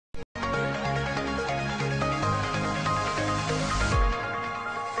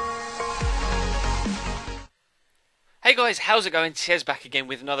Hey guys, how's it going? Tez back again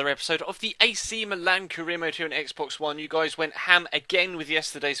with another episode of the AC Milan career mode here on Xbox One. You guys went ham again with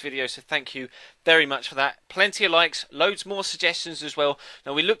yesterday's video, so thank you very much for that. Plenty of likes, loads more suggestions as well.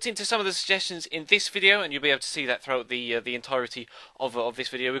 Now we looked into some of the suggestions in this video, and you'll be able to see that throughout the entirety of this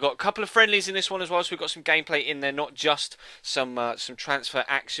video. We've got a couple of friendlies in this one as well, so we've got some gameplay in there, not just some transfer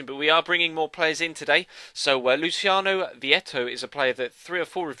action, but we are bringing more players in today. So Luciano Vietto is a player that 3 or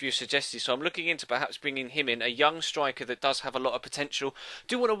 4 reviews suggested, so I'm looking into perhaps bringing him in, a young striker that does have a lot of potential.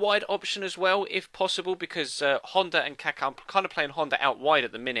 Do want a wide option as well if possible, because Honda and Kaká, I'm kind of playing Honda out wide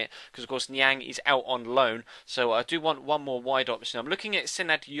at the minute because of course Niang is out on loan, so I do want one more wide option. I'm looking at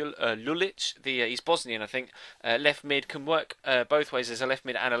Senad Lulic, he's Bosnian I think, left mid, can work both ways as a left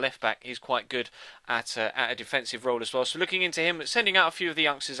mid and a left back. He's quite good at a defensive role as well, so looking into him, sending out a few of the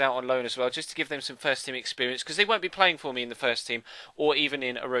youngsters out on loan as well, just to give them some first team experience, because they won't be playing for me in the first team or even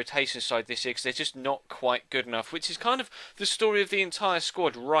in a rotation side this year because they're just not quite good enough, which is kind of the story of the entire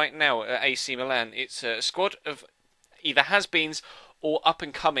squad right now at AC Milan. It's a squad of either has-beens or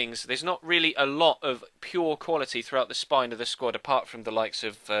up-and-comings. There's not really a lot of pure quality throughout the spine of the squad, apart from the likes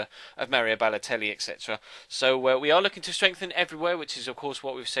of Mario Balotelli, etc. So we are looking to strengthen everywhere, which is of course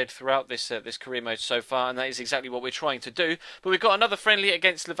what we've said throughout this career mode so far, and that is exactly what we're trying to do. But we've got another friendly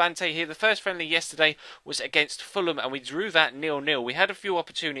against Levante here. The first friendly yesterday was against Fulham, and we drew that 0-0. We had a few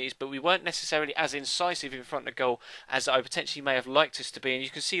opportunities, but we weren't necessarily as incisive in front of goal as I potentially may have liked us to be. And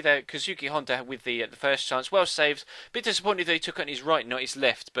you can see there, Kazuki Honda with the first chance, well saved. Bit disappointed that he took it on his right, not his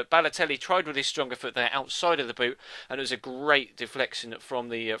left, but Balotelli tried with his stronger foot there outside of the boot, and it was a great deflection from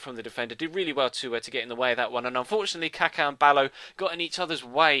the defender. Did really well to get in the way of that one, and unfortunately Kaká and Ballo got in each other's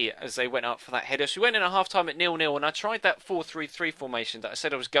way as they went up for that header. So we went in at half time at 0-0, and I tried that 4-3-3 formation that I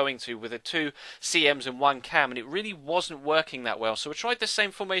said I was going to with the 2 CMs and 1 cam, and it really wasn't working that well. So we tried the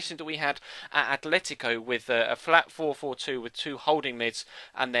same formation that we had at Atletico with a flat 4-4-2 with 2 holding mids,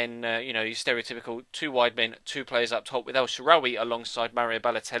 and then your stereotypical 2 wide men, 2 players up top with El Shaarawy alongside Mario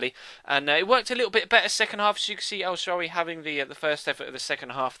Balotelli, and it worked a little bit better second half. So you can see El Shaarawy having the first effort of the second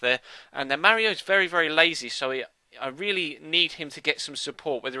half there, and then Mario's very, very lazy, so I really need him to get some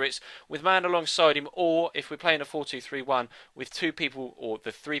support, whether it's with man alongside him or if we're playing a 4-2-3-1 with 2 people or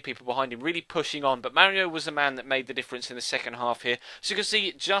the 3 people behind him really pushing on. But Mario was the man that made the difference in the second half here. So you can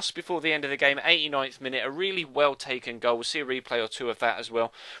see just before the end of the game, 89th minute, a really well taken goal. We'll see a replay or 2 of that as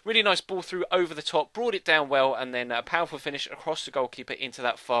well. Really nice ball through over the top, brought it down well, and then a powerful finish across the goalkeeper into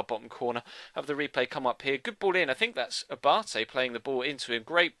that far bottom corner. Have the replay come up here. Good ball in. I think that's Abate playing the ball into him.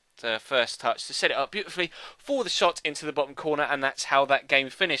 Great first touch to set it up beautifully for the shot into the bottom corner, and that's how that game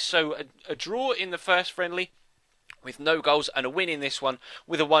finished. So a draw in the first friendly with no goals, and a win in this one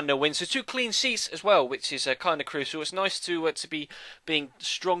with a 1-0 win. So 2 clean sheets as well, which is kind of crucial. It's nice to be being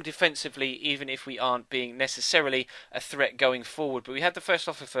strong defensively, even if we aren't being necessarily a threat going forward. But we had the first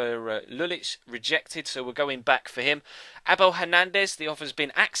offer for Lulic rejected, so we're going back for him. Abel Hernandez, the offer's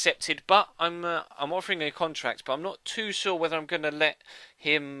been accepted, but I'm offering a contract, but I'm not too sure whether I'm going to let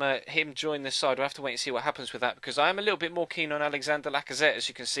him join the side. We'll have to wait and see what happens with that, because I am a little bit more keen on Alexander Lacazette, as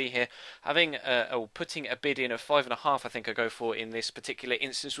you can see here, having putting a bid in of 5.5. I think I go for in this particular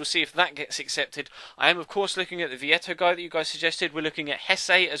instance. We'll see if that gets accepted. I am of course looking at the Vietto guy that you guys suggested. We're looking at Hesse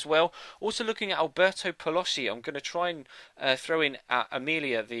as well. Also looking at Alberto Palosci. I'm going to try and throw in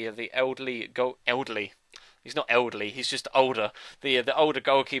Amelia, the elderly. He's not elderly, he's just older. The older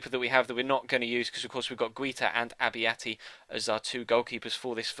goalkeeper that we have that we're not going to use, because of course we've got Guita and Abbiati as our 2 goalkeepers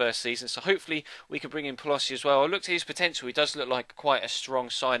for this first season. So hopefully we can bring in Palossi as well. I looked at his potential. He does look like quite a strong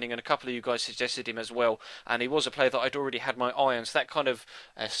signing, and a couple of you guys suggested him as well. And he was a player that I'd already had my eye on. So that kind of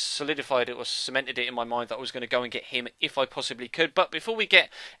solidified it or cemented it in my mind that I was going to go and get him if I possibly could. But before we get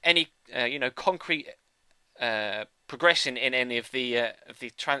any concrete progression in any of the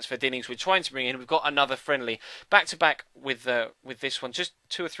transfer dealings we're trying to bring in, we've got another friendly back to back with this one, just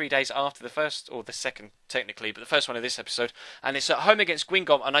 2 or 3 days after the first, or the second technically, but the first one of this episode, and it's at home against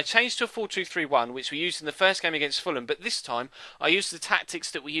Guingamp, and I changed to a 4-2-3-1, which we used in the first game against Fulham, but this time I used the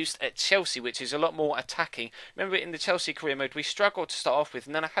tactics that we used at Chelsea, which is a lot more attacking. Remember, in the Chelsea career mode we struggled to start off with,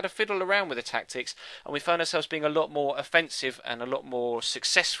 and then I had to fiddle around with the tactics, and we found ourselves being a lot more offensive and a lot more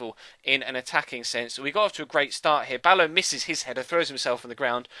successful in an attacking sense. So we got off to a great start here. Ballo misses his header, throws himself on the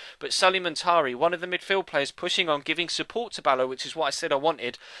ground, but Sully Montari, one of the midfield players, pushing on, giving support to Ballo, which is what I said I wanted.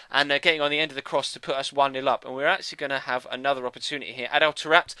 wanted, and getting on the end of the cross to put us 1-0 up. And we're actually going to have another opportunity here. Adel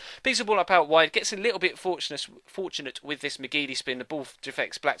Taarabt picks the ball up out wide, gets a little bit fortunate with this McGeady spin. The ball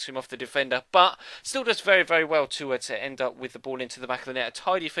deflects back to him off the defender, but still does very, very well to end up with the ball into the back of the net. A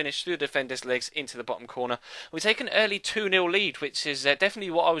tidy finish through the defender's legs into the bottom corner. We take an early 2-0 lead, which is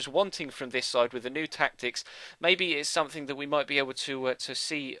definitely what I was wanting from this side with the new tactics. Maybe it's something that we might be able to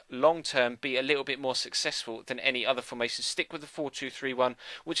see long term be a little bit more successful than any other formation. Stick with the 4-2-3-1,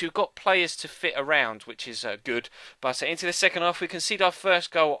 which we've got players to fit around, which is good. But into the second half, we concede our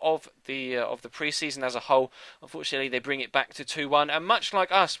first goal of the pre-season as a whole. Unfortunately, they bring it back to 2-1, and much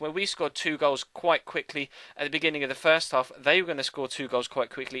like us, where we scored 2 goals quite quickly at the beginning of the first half, they were going to score 2 goals quite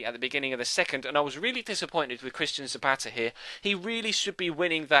quickly at the beginning of the second. And I was really disappointed with Christian Zapata here. He really should be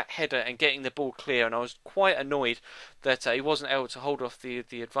winning that header and getting the ball clear, and I was quite annoyed that he wasn't able to hold off the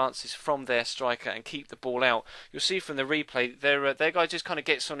advances from their striker and keep the ball out. You'll see from the replay, their guy just kind of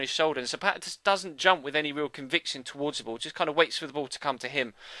gets on his shoulder, and Zapata just doesn't jump with any real conviction towards the ball, just kind of waits for the ball to come to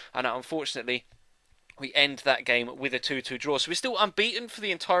him. And unfortunately, we end that game with a 2-2 draw. So we're still unbeaten for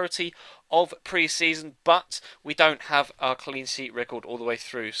the entirety of pre-season, but we don't have our clean sheet record all the way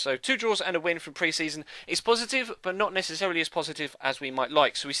through. So 2 draws and a win from pre-season is positive, but not necessarily as positive as we might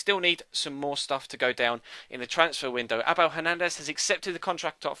like. So we still need some more stuff to go down in the transfer window. Abel Hernandez has accepted the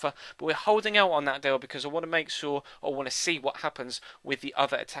contract offer, but we're holding out on that deal because I want to make sure, or want to see what happens with the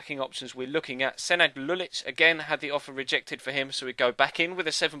other attacking options we're looking at. Senad Lulic again had the offer rejected for him, so we go back in with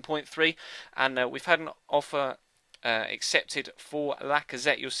a 7.3, and we've had an offer accepted for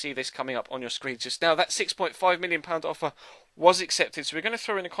Lacazette. You'll see this coming up on your screen just now. That £6.5 million offer was accepted, so we're going to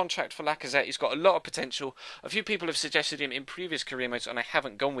throw in a contract for Lacazette. He's got a lot of potential. A few people have suggested him in previous career modes, and I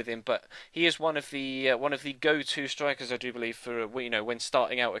haven't gone with him, but he is one of the go-to strikers, I do believe, for when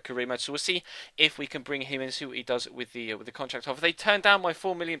starting out a career mode. So we'll see if we can bring him in, see what he does with the contract offer. They turned down my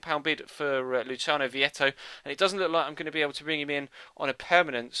 £4 million bid for Luciano Vietto, and it doesn't look like I'm going to be able to bring him in on a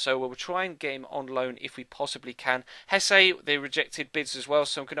permanent, so we'll try and get him on loan if we possibly can. Hesse, they rejected bids as well,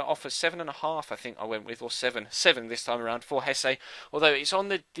 so I'm going to offer 7.5, I think I went with, or 7 this time around for Hesse, although it's on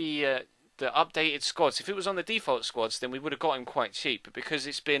the updated squads. If it was on the default squads, then we would have got him quite cheap, but because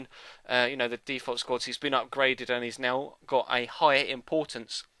it's been the default squads, he's been upgraded and he's now got a higher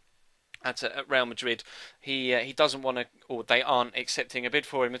importance at Real Madrid. He doesn't want to, or they aren't accepting a bid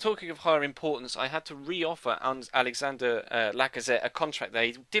for him. And talking of higher importance, I had to re-offer Alexander Lacazette a contract there.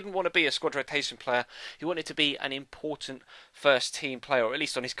 He didn't want to be a squad rotation player. He wanted to be an important first team player, or at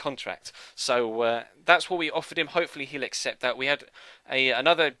least on his contract. So that's what we offered him. Hopefully he'll accept that. We had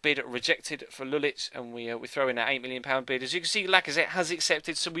another bid rejected for Lulic, and we throw in an £8 million bid. As you can see, Lacazette has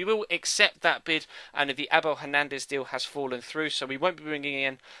accepted, so we will accept that bid, and the Abel Hernandez deal has fallen through, so we won't be bringing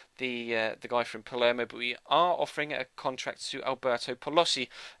in the guy from Palermo, but we are offering a contract to Alberto Polossi.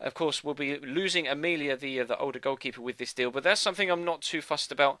 Of course, we'll be losing Emilia, the older goalkeeper, with this deal, but that's something I'm not too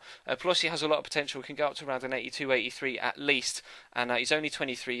fussed about. Polossi has a lot of potential, can go up to around an 82, 83 at least, and he's only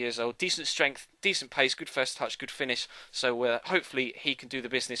 23 years old. Decent strength, decent pace, good first touch, good finish, so hopefully he can do the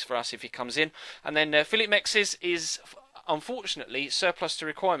business for us if he comes in. And then Philip Mexes is unfortunately surplus to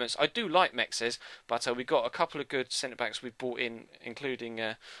requirements. I do like Mexes, but we've got a couple of good centre-backs we've brought in, including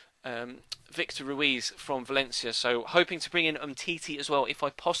Victor Ruiz from Valencia, so hoping to bring in Umtiti as well if I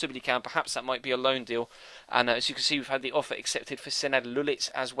possibly can. Perhaps that might be a loan deal. And as you can see, we've had the offer accepted for Senad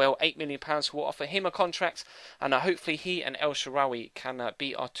Lulic as well. £8 million. We'll offer him a contract, and hopefully he and El Shaarawy can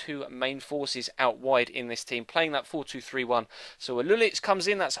be our two main forces out wide in this team, playing that 4-2-3-1. So Lulic comes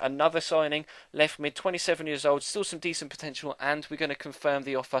in, that's another signing, left mid, 27 years old, still some decent potential, and we're going to confirm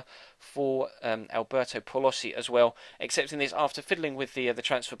the offer for Alberto Polossi as well, accepting this after fiddling with the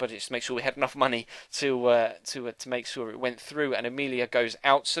transfer budget to make sure we had enough money to make sure it went through, and Emilia goes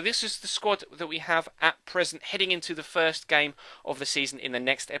out. So this is the squad that we have at present, heading into the first game of the season in the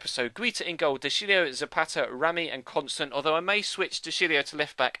next episode. Guita in goal, Deschilio, Zapata, Rami and Constant, although I may switch Deschilio to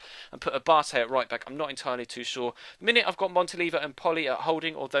left back and put Abate at right back. I'm not entirely too sure. The minute I've got Montaliva and Poli at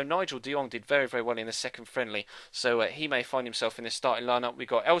holding, although Nigel de Jong did very, very well in the second friendly, so he may find himself in the starting lineup. We've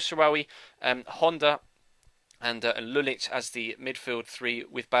got El Shaarawy, Honda, and Lulic as the midfield three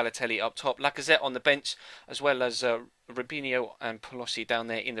with Balotelli up top. Lacazette on the bench, as well as Rubinho and Polossi down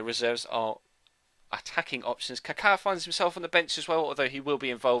there in the reserves are attacking options. Kaká finds himself on the bench as well, although he will be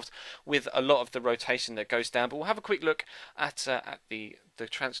involved with a lot of the rotation that goes down. But we'll have a quick look at the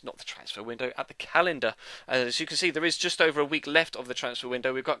not the transfer window, at the calendar. As you can see, there is just over a week left of the transfer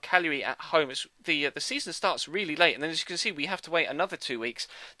window. We've got Cagliari at home. The season starts really late, and then as you can see, we have to wait another 2 weeks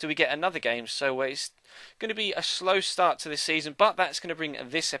till we get another game. So it's going to be a slow start to this season, but that's going to bring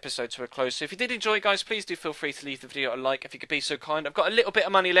this episode to a close. So if you did enjoy, guys, please do feel free to leave the video a like if you could be so kind. I've got a little bit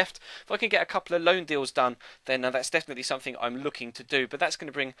of money left. If I can get a couple of loan deals done, then that's definitely something I'm looking to do. But that's going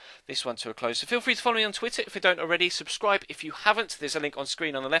to bring this one to a close. So feel free to follow me on Twitter if you don't already. Subscribe if you haven't. There's a link on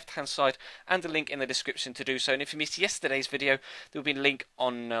screen on the left-hand side and a link in the description to do so. And if you missed yesterday's video, there will be a link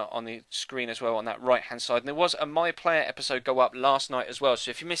on the screen as well on that right-hand side. And there was a My Player episode go up last night as well.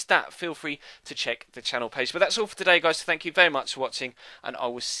 So if you missed that, feel free to check the channel page. But that's all for today, guys. So thank you very much for watching, and I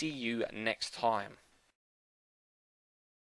will see you next time.